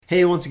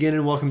Hey, once again,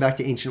 and welcome back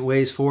to Ancient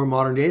Ways for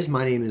Modern Days.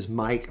 My name is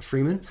Mike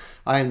Freeman.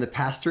 I am the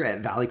pastor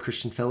at Valley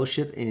Christian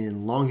Fellowship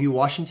in Longview,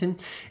 Washington.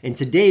 And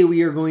today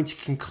we are going to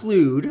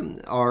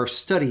conclude our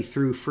study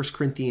through 1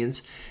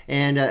 Corinthians.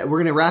 And we're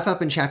going to wrap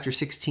up in chapter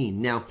 16.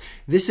 Now,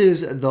 this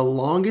is the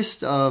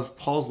longest of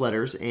Paul's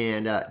letters.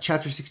 And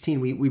chapter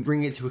 16, we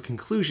bring it to a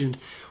conclusion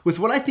with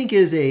what I think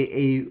is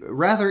a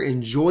rather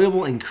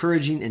enjoyable,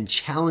 encouraging, and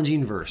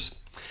challenging verse.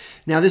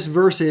 Now, this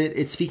verse,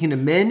 it's speaking to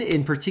men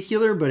in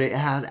particular, but it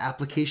has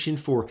application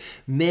for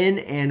men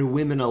and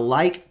women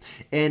alike.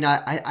 And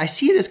I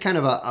see it as kind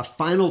of a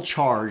final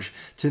charge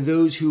to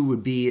those who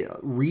would be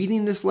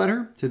reading this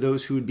letter, to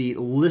those who would be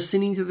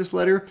listening to this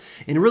letter,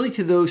 and really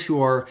to those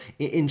who are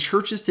in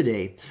churches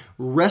today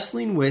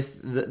wrestling with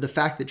the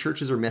fact that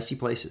churches are messy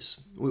places.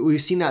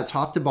 We've seen that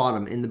top to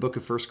bottom in the book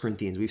of 1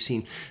 Corinthians. We've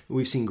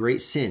seen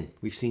great sin.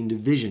 We've seen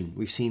division.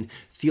 We've seen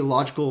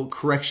theological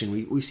correction.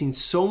 We've seen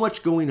so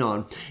much going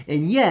on.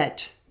 And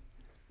yet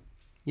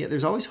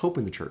there's always hope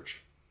in the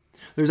church.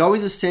 There's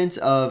always a sense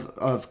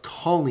of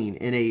calling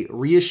and a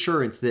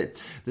reassurance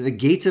that the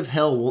gates of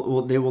hell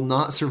will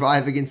not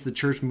survive against the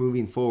church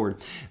moving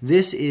forward.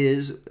 This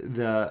is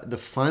the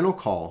final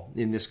call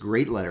in this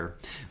great letter.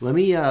 Let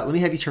me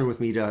have you turn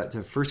with me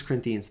to 1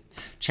 Corinthians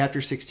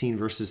chapter 16,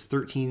 verses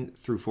 13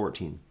 through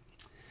 14.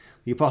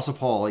 The Apostle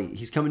Paul,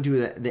 he's coming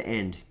to the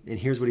end, and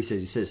here's what he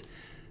says. He says,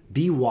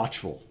 "Be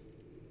watchful,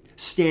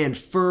 stand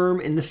firm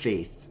in the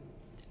faith,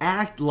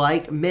 act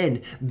like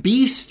men,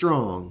 be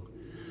strong.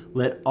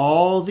 Let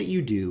all that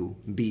you do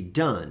be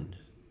done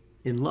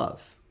in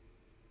love."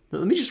 Now,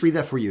 let me just read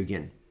that for you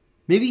again.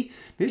 Maybe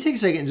take a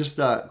second and just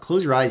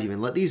close your eyes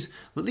even. Let these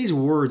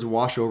words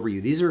wash over you.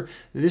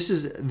 This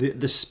is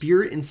the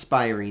Spirit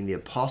inspiring the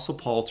Apostle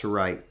Paul to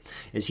write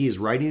as he is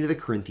writing to the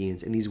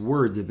Corinthians, and these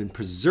words have been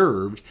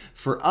preserved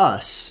for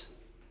us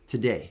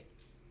today.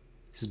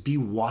 He says, "Be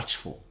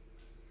watchful.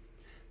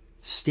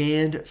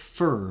 Stand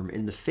firm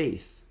in the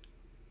faith.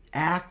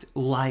 Act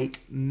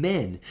like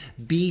men.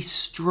 Be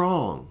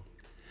strong.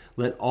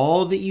 Let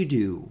all that you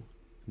do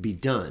be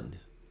done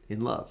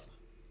in love."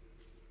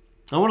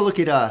 I want to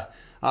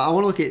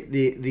look at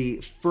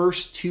the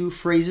first two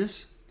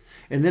phrases,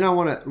 and then I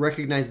want to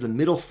recognize the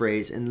middle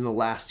phrase and then the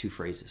last two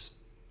phrases.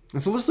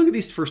 And so let's look at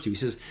these first two. He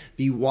says,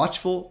 "Be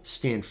watchful,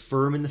 stand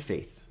firm in the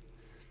faith."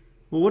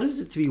 Well, what is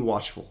it to be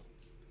watchful?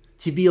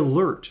 To be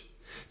alert.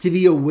 To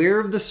be aware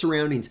of the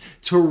surroundings,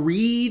 to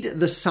read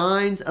the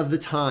signs of the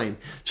time,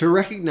 to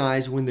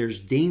recognize when there's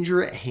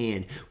danger at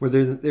hand, where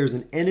there's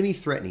an enemy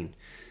threatening.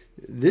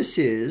 This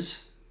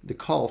is the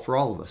call for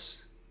all of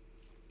us.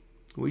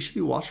 We should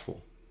be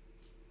watchful.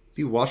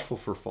 Be watchful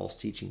for false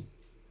teaching.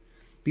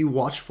 Be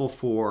watchful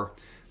for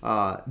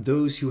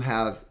those who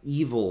have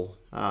evil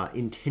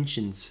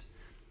intentions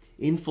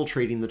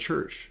infiltrating the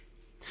church.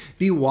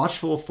 Be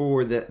watchful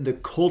for the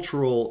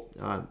cultural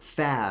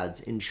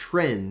fads and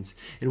trends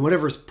and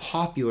whatever's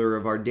popular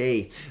of our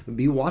day.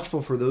 Be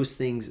watchful for those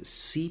things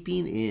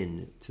seeping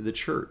in to the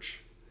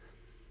church.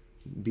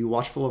 Be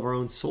watchful of our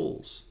own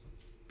souls.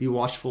 Be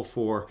watchful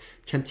for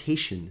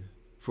temptation,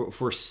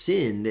 for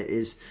sin that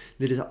is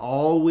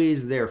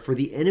always there, for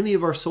the enemy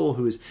of our soul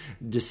who is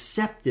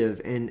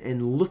deceptive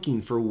and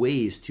looking for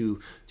ways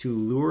to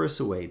lure us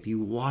away. Be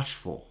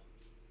watchful.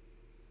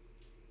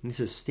 And he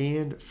says,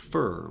 stand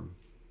firm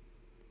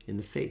in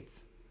the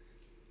faith.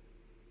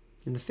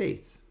 In the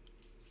faith.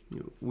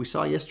 We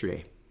saw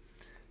yesterday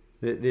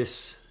that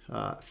this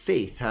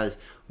faith has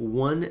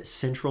one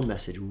central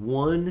message,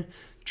 one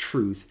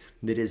truth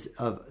that is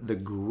of the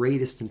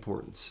greatest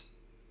importance.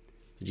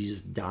 That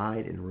Jesus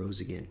died and rose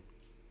again.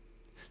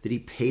 That he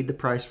paid the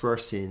price for our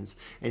sins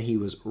and he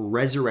was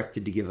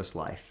resurrected to give us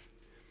life.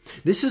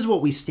 This is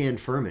what we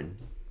stand firm in.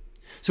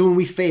 So when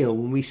we fail,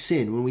 when we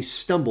sin, when we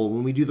stumble,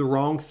 when we do the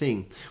wrong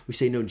thing, we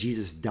say, no,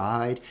 Jesus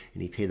died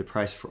and he paid the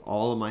price for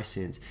all of my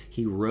sins.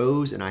 He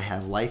rose and I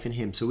have life in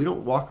him. So we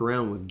don't walk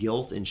around with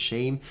guilt and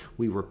shame.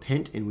 We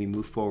repent and we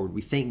move forward.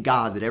 We thank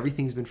God that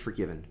everything's been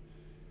forgiven.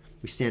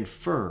 We stand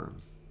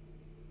firm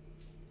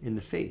in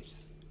the faith.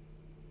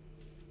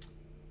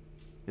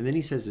 And then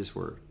he says this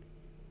word,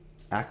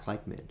 act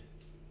like men.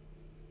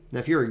 Now,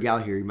 if you're a gal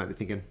here, you might be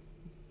thinking,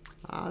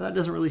 that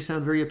doesn't really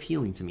sound very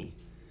appealing to me.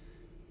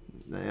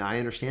 I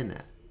understand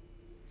that.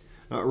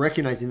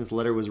 Recognizing this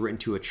letter was written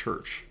to a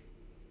church.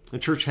 The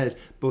church had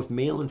both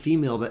male and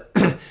female, but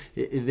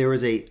there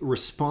was a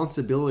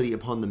responsibility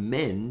upon the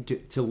men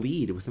to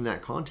lead within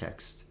that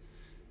context.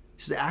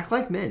 He says, act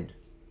like men.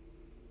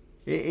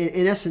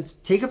 In essence,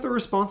 take up the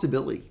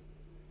responsibility.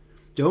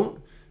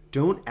 Don't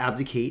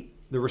abdicate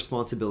the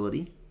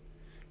responsibility.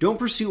 Don't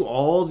pursue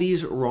all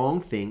these wrong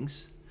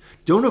things.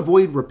 Don't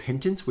avoid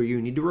repentance where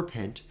you need to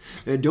repent.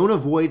 Don't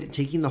avoid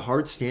taking the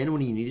hard stand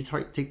when you need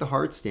to take the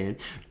hard stand.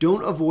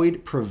 Don't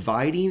avoid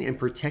providing and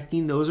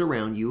protecting those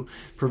around you,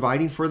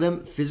 providing for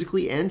them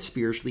physically and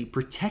spiritually,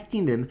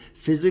 protecting them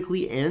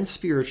physically and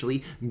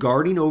spiritually,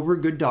 guarding over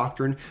good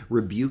doctrine,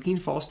 rebuking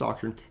false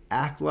doctrine.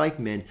 Act like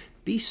men.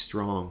 Be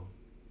strong.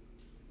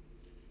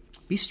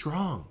 Be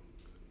strong.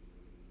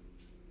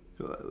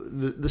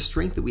 The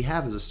strength that we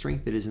have is a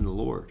strength that is in the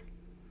Lord.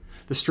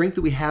 The strength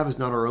that we have is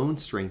not our own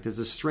strength. It's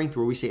a strength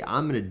where we say,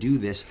 I'm going to do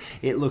this.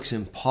 It looks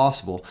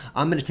impossible.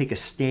 I'm going to take a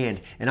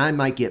stand and I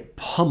might get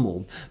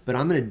pummeled, but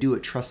I'm going to do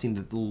it trusting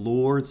that the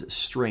Lord's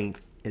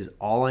strength is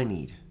all I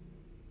need.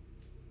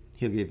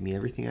 He'll give me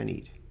everything I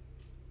need.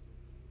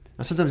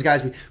 Now, sometimes,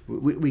 guys,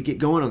 we get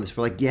going on this.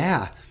 We're like,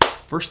 yeah,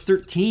 verse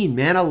 13,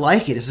 man, I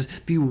like it. It says,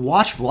 be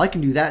watchful. I can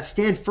do that.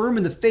 Stand firm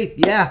in the faith.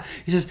 Yeah.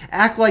 He says,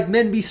 act like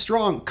men, be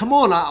strong. Come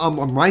on,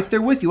 I'm right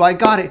there with you. I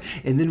got it.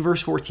 And then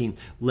verse 14,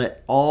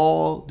 let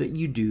all that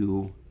you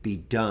do be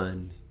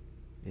done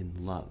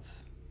in love.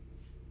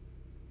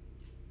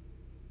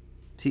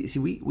 See,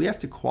 we have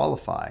to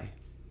qualify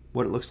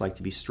what it looks like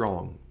to be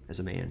strong as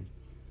a man.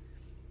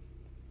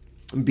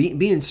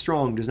 Being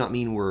strong does not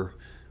mean we're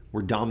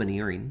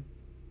domineering.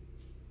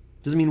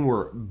 Doesn't mean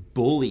we're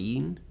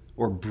bullying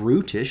or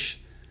brutish.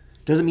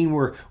 Doesn't mean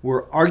we're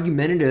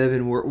argumentative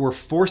and we're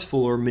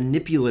forceful or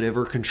manipulative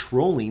or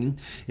controlling.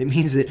 It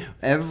means that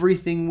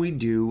everything we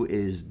do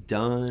is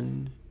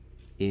done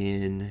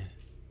in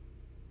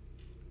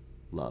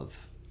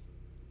love.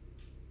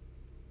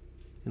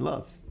 In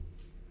love.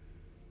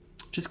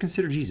 Just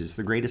consider Jesus,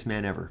 the greatest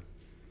man ever.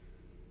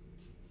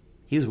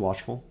 He was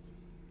watchful.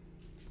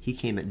 He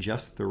came at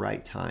just the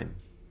right time.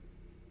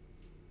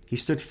 He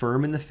stood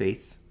firm in the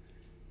faith,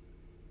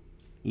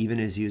 even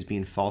as he was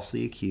being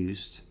falsely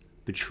accused,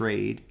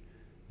 betrayed,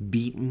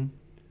 beaten,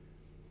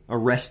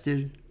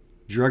 arrested,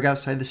 drug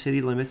outside the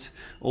city limits,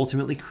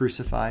 ultimately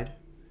crucified.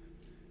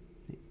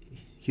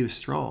 He was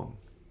strong,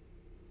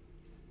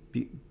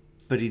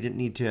 but he didn't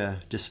need to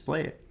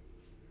display it.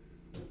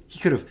 He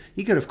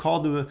could have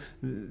called the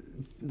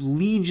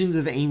legions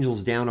of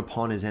angels down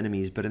upon his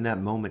enemies, but in that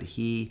moment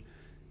he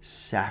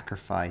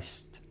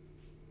sacrificed.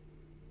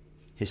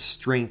 His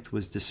strength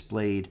was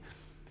displayed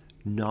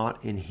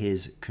not in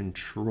his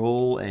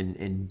control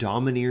and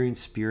domineering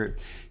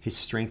spirit. His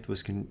strength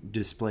was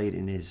displayed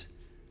in his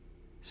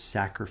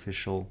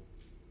sacrificial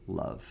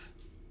love.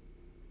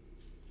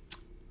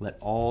 Let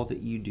all that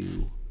you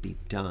do be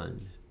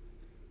done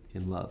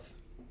in love.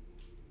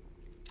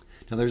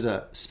 Now, there's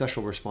a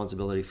special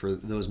responsibility for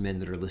those men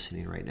that are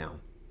listening right now.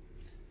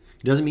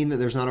 It doesn't mean that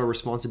there's not a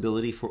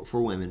responsibility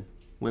for women.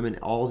 Women,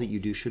 all that you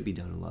do should be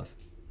done in love.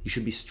 You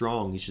should be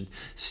strong. You should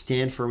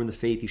stand firm in the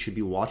faith. You should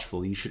be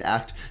watchful. You should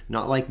act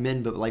not like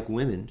men, but like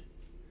women.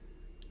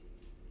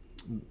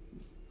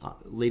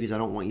 Ladies, I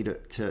don't want you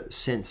to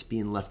sense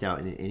being left out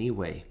in any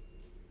way.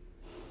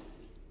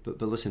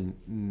 But listen,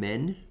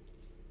 men,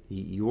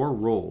 your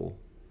role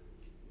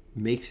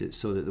makes it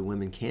so that the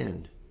women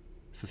can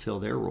fulfill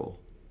their role.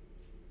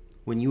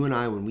 When you and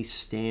I, when we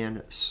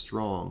stand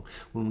strong,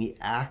 when we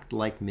act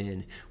like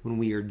men, when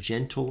we are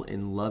gentle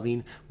and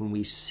loving, when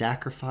we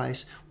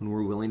sacrifice, when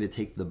we're willing to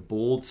take the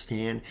bold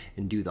stand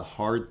and do the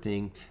hard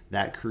thing,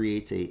 that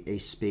creates a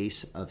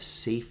space of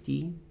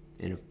safety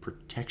and of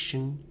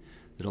protection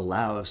that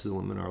allows the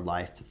women in our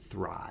life to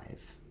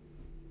thrive.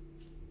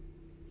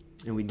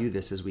 And we do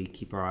this as we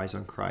keep our eyes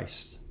on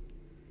Christ,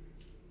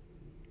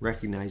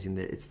 recognizing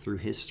that it's through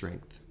his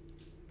strength.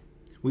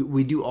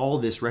 We do all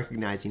this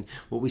recognizing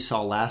what we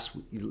saw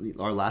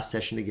our last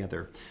session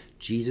together.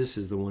 Jesus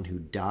is the one who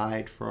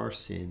died for our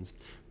sins,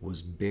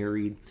 was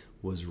buried,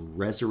 was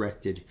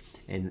resurrected,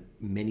 and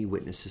many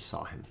witnesses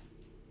saw him.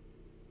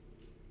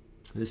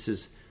 This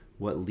is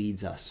what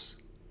leads us.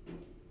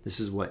 This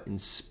is what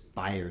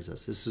inspires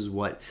us. This is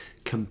what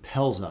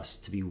compels us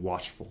to be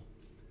watchful,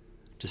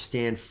 to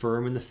stand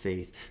firm in the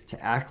faith, to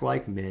act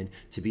like men,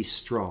 to be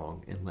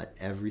strong, and let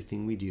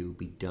everything we do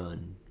be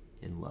done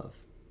in love.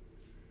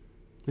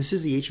 This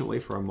is the ancient way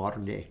for our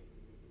modern day.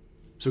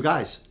 So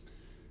guys,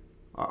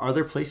 are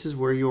there places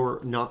where you're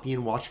not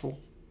being watchful?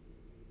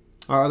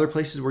 Are there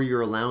places where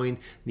you're allowing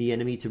the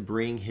enemy to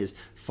bring his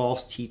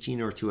false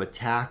teaching or to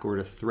attack or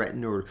to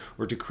threaten or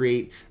to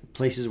create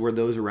places where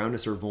those around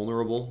us are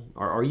vulnerable?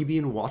 Are you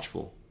being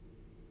watchful?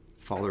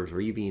 Fathers,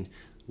 are you being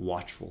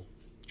watchful?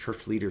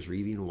 Church leaders, are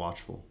you being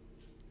watchful?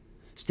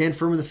 Stand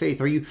firm in the faith.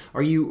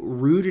 Are you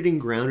rooted and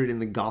grounded in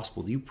the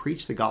gospel? Do you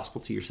preach the gospel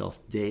to yourself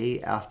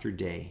day after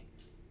day?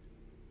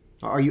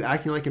 Are you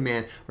acting like a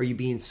man? Are you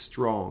being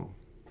strong,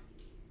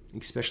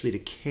 especially to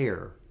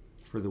care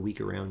for the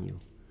weak around you?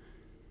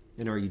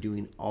 And are you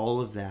doing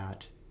all of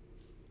that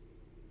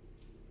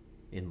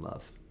in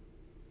love?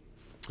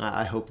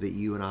 I hope that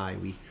you and I,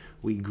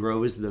 we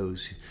grow as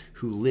those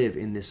who live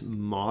in this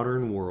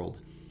modern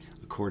world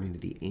according to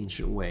the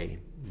ancient way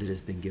that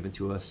has been given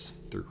to us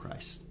through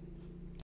Christ.